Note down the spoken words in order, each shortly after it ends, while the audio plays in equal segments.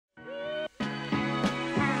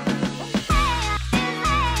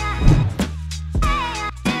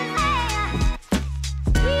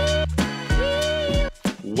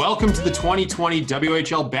Welcome to the 2020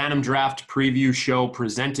 WHL Bantam Draft Preview Show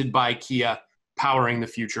presented by Kia, powering the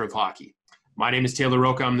future of hockey. My name is Taylor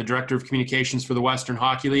Rocca. I'm the Director of Communications for the Western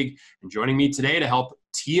Hockey League. And joining me today to help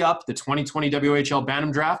tee up the 2020 WHL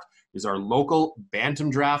Bantam Draft is our local Bantam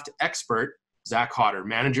Draft expert, Zach Hodder,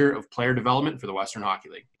 Manager of Player Development for the Western Hockey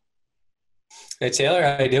League. Hey, Taylor.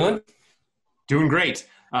 How you doing? Doing great.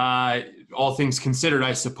 All things considered,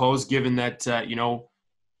 I suppose, given that,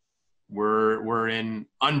 we're in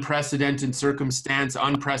unprecedented circumstance,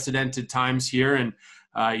 unprecedented times here. And,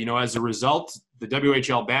 as a result, the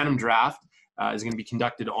WHL Bantam Draft is going to be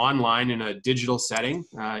conducted online in a digital setting.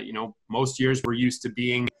 Most years we're used to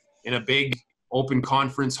being in a big open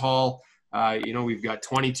conference hall. We've got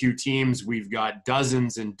 22 teams. We've got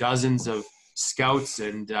dozens and dozens of scouts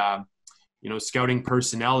and, scouting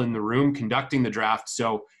personnel in the room conducting the draft.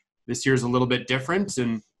 So this year's a little bit different.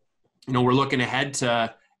 And, we're looking ahead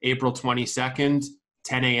to April 22nd,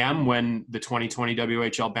 10 a.m. when the 2020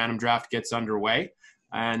 WHL Bantam Draft gets underway.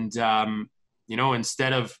 And,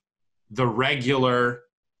 instead of the regular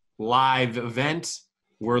live event,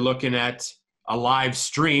 we're looking at a live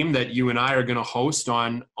stream that you and I are going to host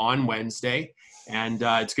on Wednesday. And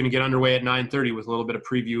it's going to get underway at 9:30 with a little bit of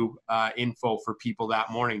preview info for people that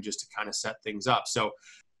morning just to kind of set things up. So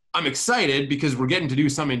I'm excited because we're getting to do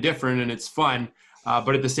something different and it's fun.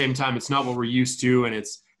 But at the same time, it's not what we're used to, and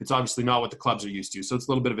it's obviously not what the clubs are used to. So it's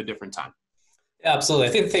a little bit of a different time. Yeah, absolutely. I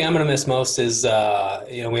think the thing I'm going to miss most is,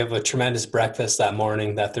 we have a tremendous breakfast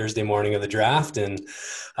that Thursday morning of the draft. And,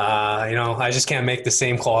 I just can't make the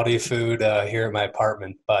same quality of food here at my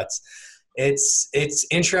apartment. But it's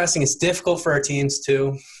interesting. It's difficult for our teams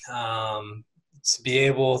too. To be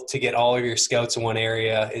able to get all of your scouts in one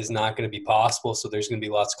area is not going to be possible. So there's going to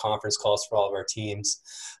be lots of conference calls for all of our teams.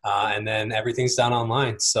 And then everything's done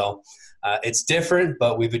online. So it's different,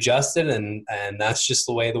 but we've adjusted, and that's just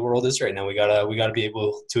the way the world is right now. We gotta be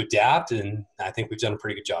able to adapt, and I think we've done a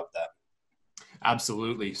pretty good job of that.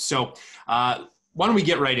 Absolutely. So why don't we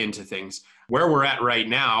get right into things? Where we're at right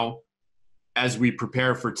now, as we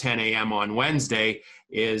prepare for 10 a.m. on Wednesday,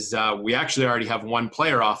 is we actually already have one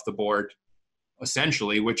player off the board,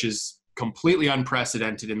 essentially, which is completely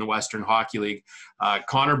unprecedented in the Western Hockey League.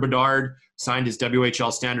 Connor Bedard signed his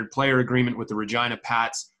WHL standard player agreement with the Regina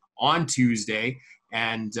Pats on Tuesday,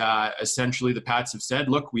 and essentially the Pats have said,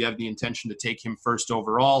 look, we have the intention to take him first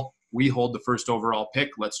overall. We hold the first overall pick.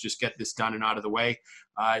 Let's just get this done and out of the way.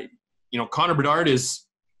 Connor Bedard is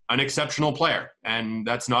an exceptional player, and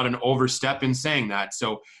that's not an overstep in saying that.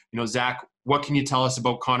 So, Zach, what can you tell us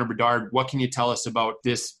about Connor Bedard? What can you tell us about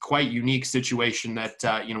this quite unique situation that,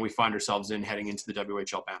 we find ourselves in heading into the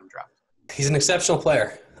WHL Bantam Draft? He's an exceptional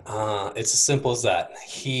player. It's as simple as that.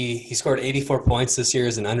 He scored 84 points this year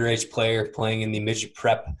as an underage player playing in the midget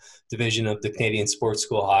prep division of the Canadian Sports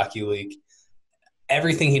School Hockey League.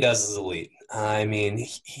 Everything he does is elite. I mean,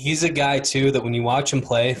 he's a guy, too, that when you watch him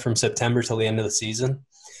play from September till the end of the season,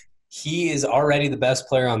 he is already the best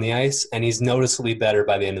player on the ice, and he's noticeably better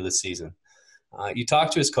by the end of the season. You talk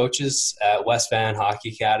to his coaches at West Van Hockey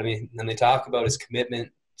Academy, and they talk about his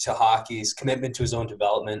commitment to hockey, his commitment to his own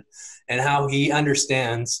development, and how he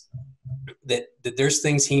understands that there's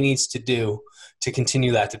things he needs to do to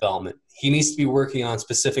continue that development. He needs to be working on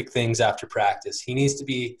specific things after practice. He needs to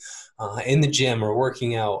be in the gym or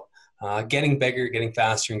working out, getting bigger, getting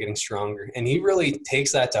faster, and getting stronger. And he really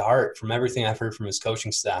takes that to heart from everything I've heard from his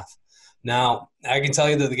coaching staff. Now, I can tell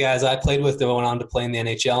you that the guys I played with that went on to play in the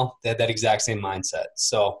NHL, they had that exact same mindset.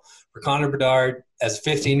 So for Connor Bedard, as a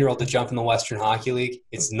 15-year-old to jump in the Western Hockey League,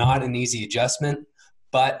 it's not an easy adjustment.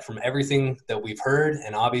 But from everything that we've heard,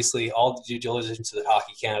 and obviously all the due diligence that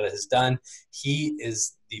Hockey Canada has done, he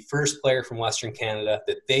is the first player from Western Canada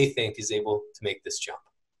that they think is able to make this jump.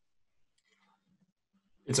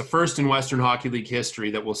 It's a first in Western Hockey League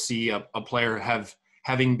history that we'll see a player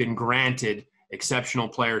having been granted exceptional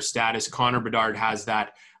player status. Connor Bedard has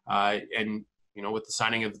that, and with the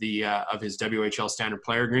signing of his WHL standard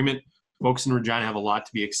player agreement, folks in Regina have a lot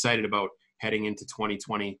to be excited about heading into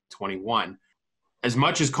 2020-21. As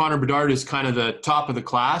much as Connor Bedard is kind of the top of the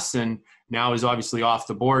class and now is obviously off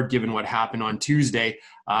the board given what happened on Tuesday,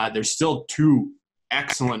 there's still two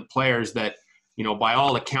excellent players that, by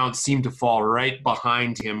all accounts seem to fall right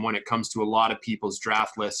behind him when it comes to a lot of people's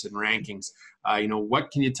draft lists and rankings. What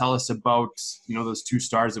can you tell us about, those two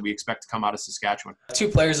stars that we expect to come out of Saskatchewan? Two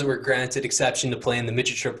players that were granted exception to play in the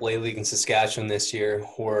Midget AAA League in Saskatchewan this year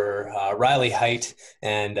were Riley Height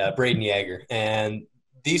and Braden Yeager. And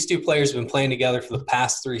these two players have been playing together for the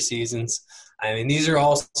past 3 seasons. I mean, these are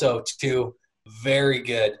also two very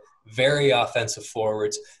good, very offensive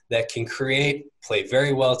forwards that can play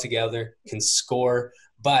very well together, can score,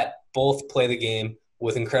 but both play the game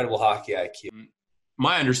with incredible hockey IQ.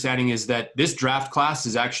 My understanding is that this draft class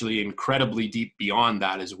is actually incredibly deep beyond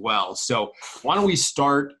that as well. So why don't we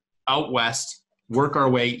start out west, work our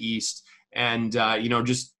way east, and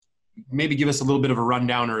just maybe give us a little bit of a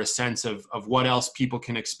rundown or a sense of what else people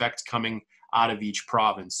can expect coming out of each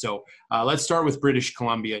province. So let's start with British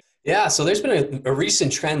Columbia. Yeah, so there's been a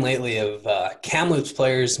recent trend lately of Kamloops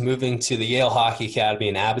players moving to the Yale Hockey Academy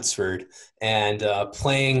in Abbotsford and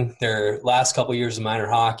playing their last couple years of minor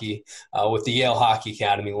hockey with the Yale Hockey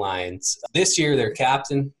Academy Lions. This year, their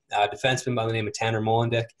captain, defenseman by the name of Tanner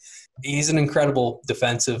Molendick, he's an incredible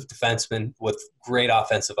defenseman with great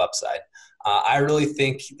offensive upside. I really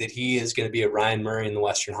think that he is going to be a Ryan Murray in the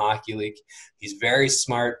Western Hockey League. He's very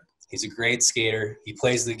smart. He's a great skater. He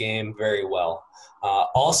plays the game very well.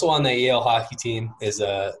 Also on that Yale hockey team is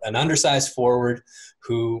an undersized forward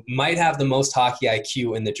who might have the most hockey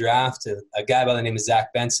IQ in the draft, a guy by the name of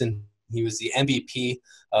Zach Benson. He was the MVP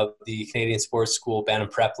of the Canadian Sports School Bantam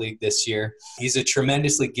Prep League this year. He's a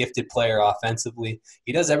tremendously gifted player offensively.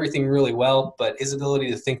 He does everything really well, but his ability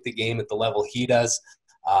to think the game at the level he does,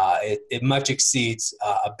 it much exceeds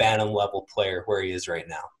a Bantam level player where he is right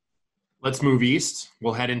now. Let's move east.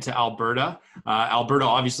 We'll head into Alberta. Alberta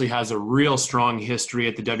obviously has a real strong history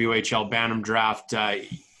at the WHL Bantam draft.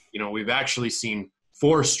 We've actually seen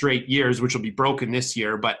 4 straight years, which will be broken this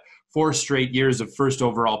year, but 4 straight years of first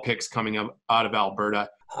overall picks coming out of Alberta.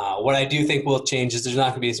 What I do think will change is there's not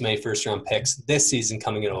going to be as many first-round picks this season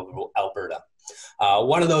coming in over Alberta.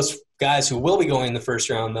 One of those guys who will be going in the first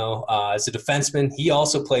round, though, is a defenseman. He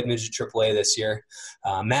also played midget AAA this year,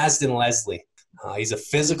 Masden Leslie. He's a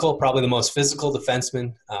physical, probably the most physical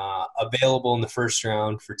defenseman available in the first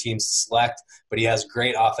round for teams to select, but he has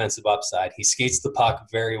great offensive upside. He skates the puck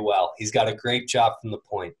very well. He's got a great job from the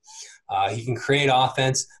point. He can create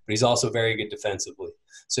offense, but he's also very good defensively.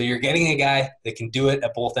 So you're getting a guy that can do it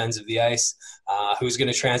at both ends of the ice, who's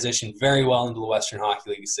going to transition very well into the Western Hockey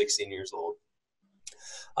League at 16 years old.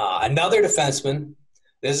 Another defenseman,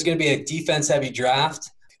 this is going to be a defense-heavy draft.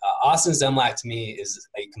 Austin Zemlak, to me, is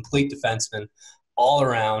a complete defenseman all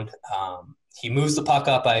around. He moves the puck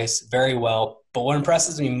up ice very well, but what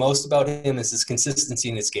impresses me most about him is his consistency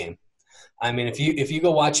in his game. I mean, if you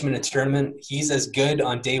go watch him in a tournament, he's as good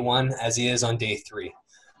on day 1 as he is on day 3.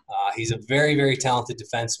 He's a very, very talented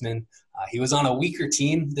defenseman. He was on a weaker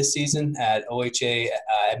team this season at OHA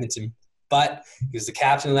Edmonton, but he was the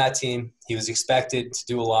captain of that team. He was expected to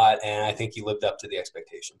do a lot, and I think he lived up to the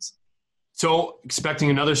expectations. So expecting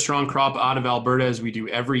another strong crop out of Alberta as we do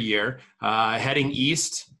every year. Heading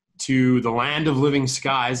east to the land of living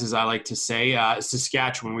skies, as I like to say,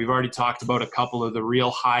 Saskatchewan. We've already talked about a couple of the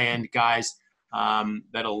real high-end guys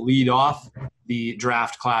that'll lead off the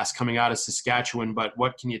draft class coming out of Saskatchewan, but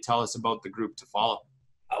what can you tell us about the group to follow?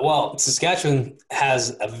 Well, Saskatchewan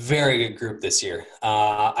has a very good group this year.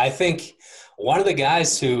 I think one of the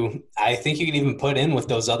guys who I think you can even put in with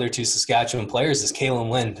those other 2 Saskatchewan players is Kalen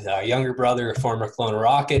Lind, younger brother of former Kelowna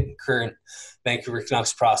Rocket, current Vancouver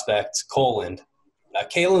Canucks prospect Cole Lind.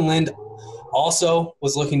 Kalen Lind also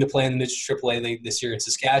was looking to play in the midget AAA League this year in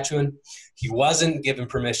Saskatchewan. He wasn't given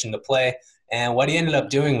permission to play, and what he ended up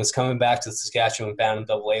doing was coming back to the Saskatchewan Bantam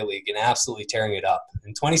AA League and absolutely tearing it up.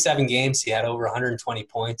 In 27 games, he had over 120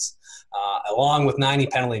 points, along with 90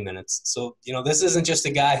 penalty minutes. So, this isn't just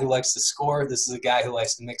a guy who likes to score. This is a guy who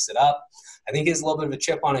likes to mix it up. I think he has a little bit of a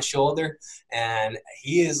chip on his shoulder, and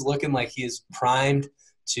he is looking like he is primed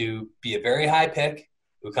to be a very high pick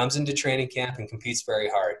who comes into training camp and competes very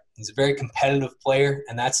hard. He's a very competitive player,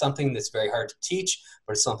 and that's something that's very hard to teach,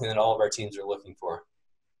 but it's something that all of our teams are looking for.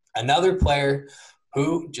 Another player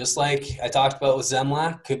who, just like I talked about with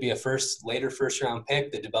Zemlak, could be a later first-round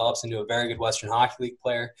pick that develops into a very good Western Hockey League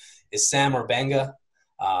player is Sam Orbenga.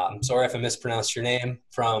 I'm sorry if I mispronounced your name,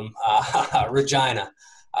 from Regina.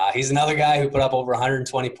 He's another guy who put up over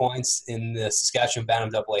 120 points in the Saskatchewan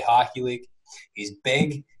Bantam AA Hockey League. He's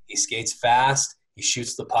big. He skates fast. He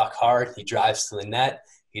shoots the puck hard. He drives to the net.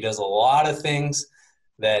 He does a lot of things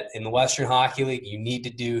that in the Western Hockey League you need to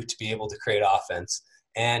do to be able to create offense.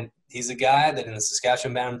 And he's a guy that in the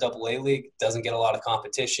Saskatchewan Bantam AA League doesn't get a lot of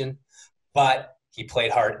competition, but he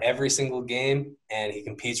played hard every single game, and he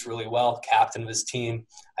competes really well, captain of his team.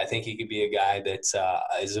 I think he could be a guy that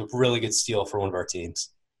is a really good steal for one of our teams.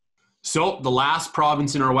 So the last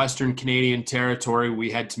province in our Western Canadian territory,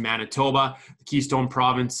 we head to Manitoba, the Keystone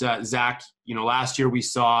Province. Zach, last year we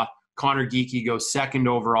saw Connor Geekie go 2nd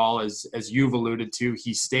overall, as you've alluded to.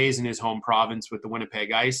 He stays in his home province with the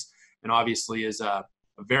Winnipeg Ice, and obviously is a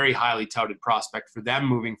very highly touted prospect for them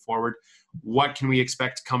moving forward. What can we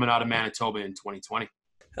expect coming out of Manitoba in 2020?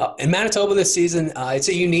 In Manitoba this season, it's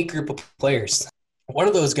a unique group of players. One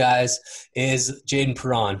of those guys is Jaden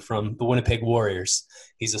Perron from the Winnipeg Warriors.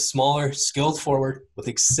 He's a smaller, skilled forward with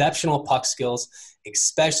exceptional puck skills,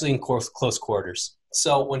 especially in close quarters.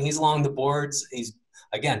 So when he's along the boards, he's,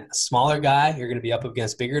 again, a smaller guy. You're going to be up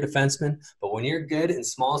against bigger defensemen. But when you're good in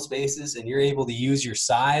small spaces and you're able to use your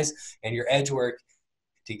size and your edge work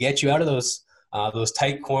to get you out of those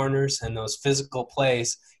tight corners and those physical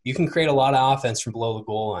plays, you can create a lot of offense from below the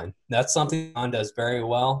goal line. That's something John does very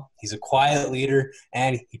well. He's a quiet leader,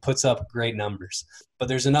 and he puts up great numbers. But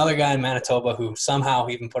there's another guy in Manitoba who somehow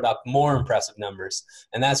even put up more impressive numbers,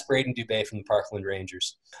 and that's Braden Dubé from the Parkland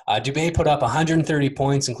Rangers. Dubé put up 130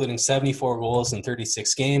 points, including 74 goals in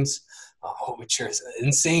 36 games, which are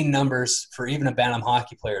insane numbers for even a Bantam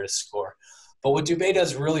hockey player to score. But what Dubé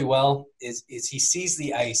does really well is he sees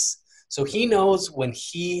the ice. So he knows when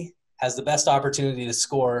he has the best opportunity to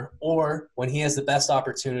score or when he has the best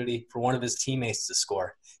opportunity for one of his teammates to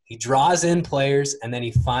score. He draws in players, and then he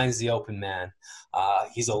finds the open man.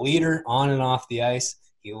 He's a leader on and off the ice.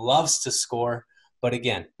 He loves to score. But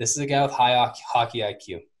again, this is a guy with high hockey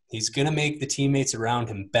IQ. He's going to make the teammates around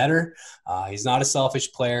him better. He's not a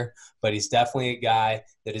selfish player, but he's definitely a guy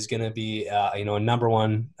that is going to be a number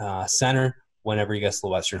one center whenever he gets to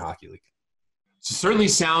the Western Hockey League. So certainly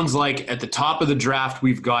sounds like at the top of the draft,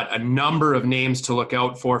 we've got a number of names to look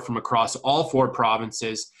out for from across all four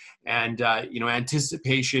provinces. And,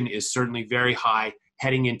 anticipation is certainly very high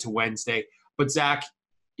heading into Wednesday. But Zach,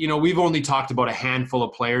 we've only talked about a handful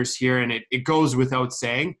of players here, and it goes without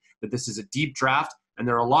saying that this is a deep draft. And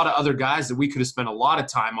there are a lot of other guys that we could have spent a lot of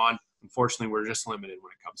time on. Unfortunately, we're just limited when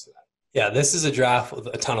it comes to that. Yeah, this is a draft with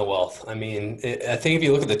a ton of wealth. I mean, I think if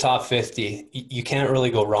you look at the top 50, you can't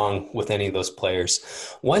really go wrong with any of those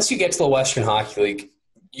players. Once you get to the Western Hockey League,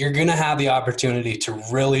 you're going to have the opportunity to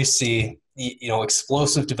really see,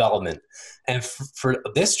 explosive development. And for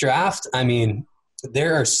this draft, I mean,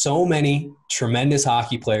 there are so many tremendous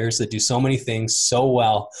hockey players that do so many things so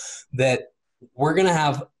well that we're going to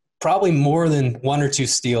have probably more than one or two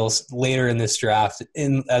steals later in this draft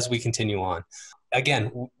as we continue on.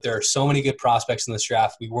 Again, there are so many good prospects in this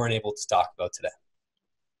draft we weren't able to talk about today.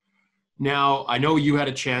 Now, I know you had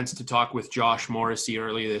a chance to talk with Josh Morrissey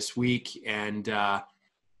earlier this week, and,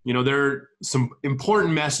 there are some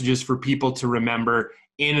important messages for people to remember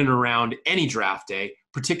in and around any draft day,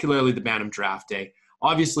 particularly the Bantam draft day.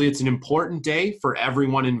 Obviously, it's an important day for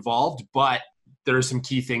everyone involved, but there are some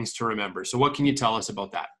key things to remember. So what can you tell us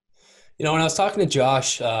about that? When I was talking to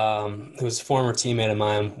Josh, who was a former teammate of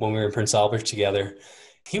mine when we were in Prince Albert together,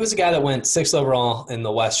 he was a guy that went 6th overall in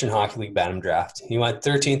the Western Hockey League Bantam draft. He went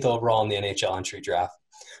 13th overall in the NHL entry draft.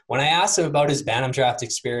 When I asked him about his Bantam draft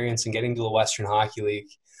experience and getting to the Western Hockey League,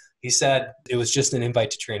 he said it was just an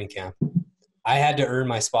invite to training camp. I had to earn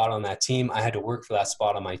my spot on that team. I had to work for that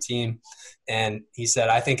spot on my team. And he said,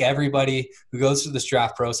 I think everybody who goes through this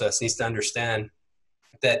draft process needs to understand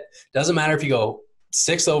that it doesn't matter if you go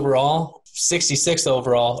 6th overall, 66th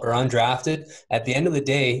overall, or undrafted. At the end of the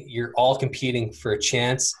day, you're all competing for a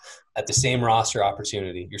chance at the same roster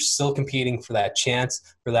opportunity. You're still competing for that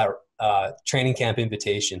chance, for that training camp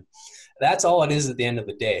invitation. That's all it is at the end of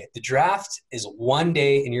the day. The draft is one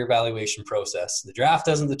day in your evaluation process. The draft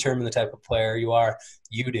doesn't determine the type of player you are.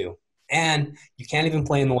 You do. And you can't even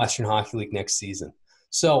play in the Western Hockey League next season.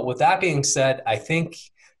 So with that being said, I think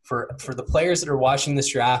for the players that are watching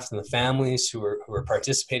this draft and the families who are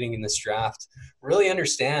participating in this draft, really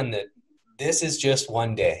understand that this is just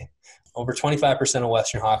one day. Over 25% of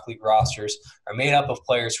Western Hockey League rosters are made up of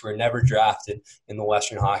players who are never drafted in the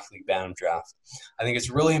Western Hockey League Bantam draft. I think it's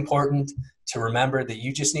really important to remember that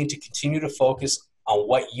you just need to continue to focus on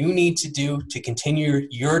what you need to do to continue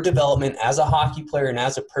your development as a hockey player and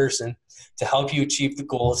as a person to help you achieve the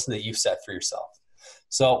goals that you've set for yourself.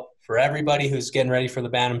 So for everybody who's getting ready for the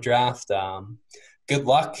Bantam draft, good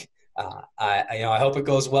luck. I hope it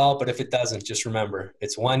goes well, but if it doesn't, just remember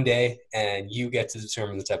it's one day and you get to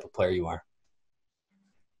determine the type of player you are.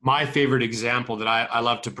 My favorite example that I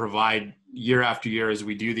love to provide year after year as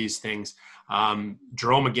we do these things,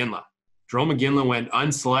 Jerome McGinley. Jerome McGinley went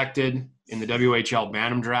unselected in the WHL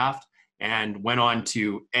Bantam draft and went on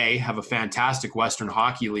to have a fantastic Western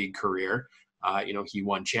Hockey League career. He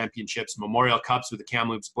won championships, Memorial Cups with the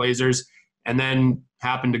Kamloops Blazers, and then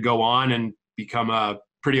happened to go on and become a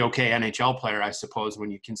pretty okay NHL player, I suppose,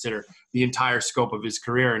 when you consider the entire scope of his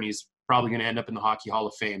career, and he's probably going to end up in the Hockey Hall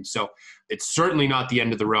of Fame. So it's certainly not the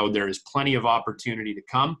end of the road. There is plenty of opportunity to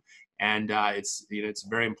come, and it's a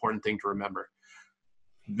very important thing to remember.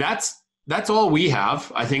 That's That's all we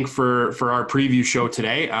have, I think, for our preview show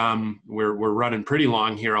today. We're running pretty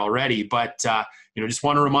long here already, but just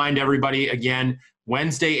want to remind everybody again: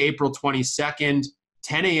 Wednesday, April 22nd,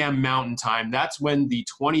 10 a.m. Mountain Time. That's when the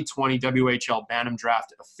 2020 WHL Bantam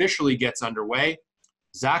Draft officially gets underway.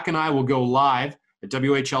 Zach and I will go live at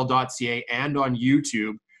WHL.ca and on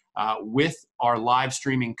YouTube with our live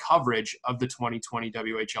streaming coverage of the 2020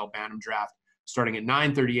 WHL Bantam Draft, starting at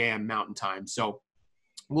 9:30 a.m. Mountain Time. So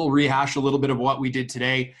we'll rehash a little bit of what we did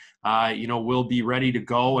today. We'll be ready to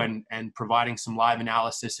go and providing some live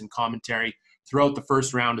analysis and commentary throughout the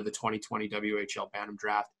first round of the 2020 WHL Bantam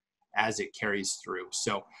Draft as it carries through.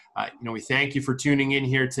 So, we thank you for tuning in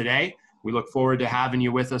here today. We look forward to having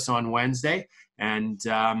you with us on Wednesday. And,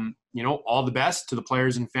 all the best to the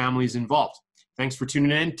players and families involved. Thanks for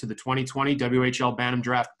tuning in to the 2020 WHL Bantam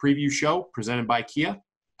Draft Preview Show presented by Kia,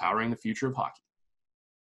 powering the future of hockey.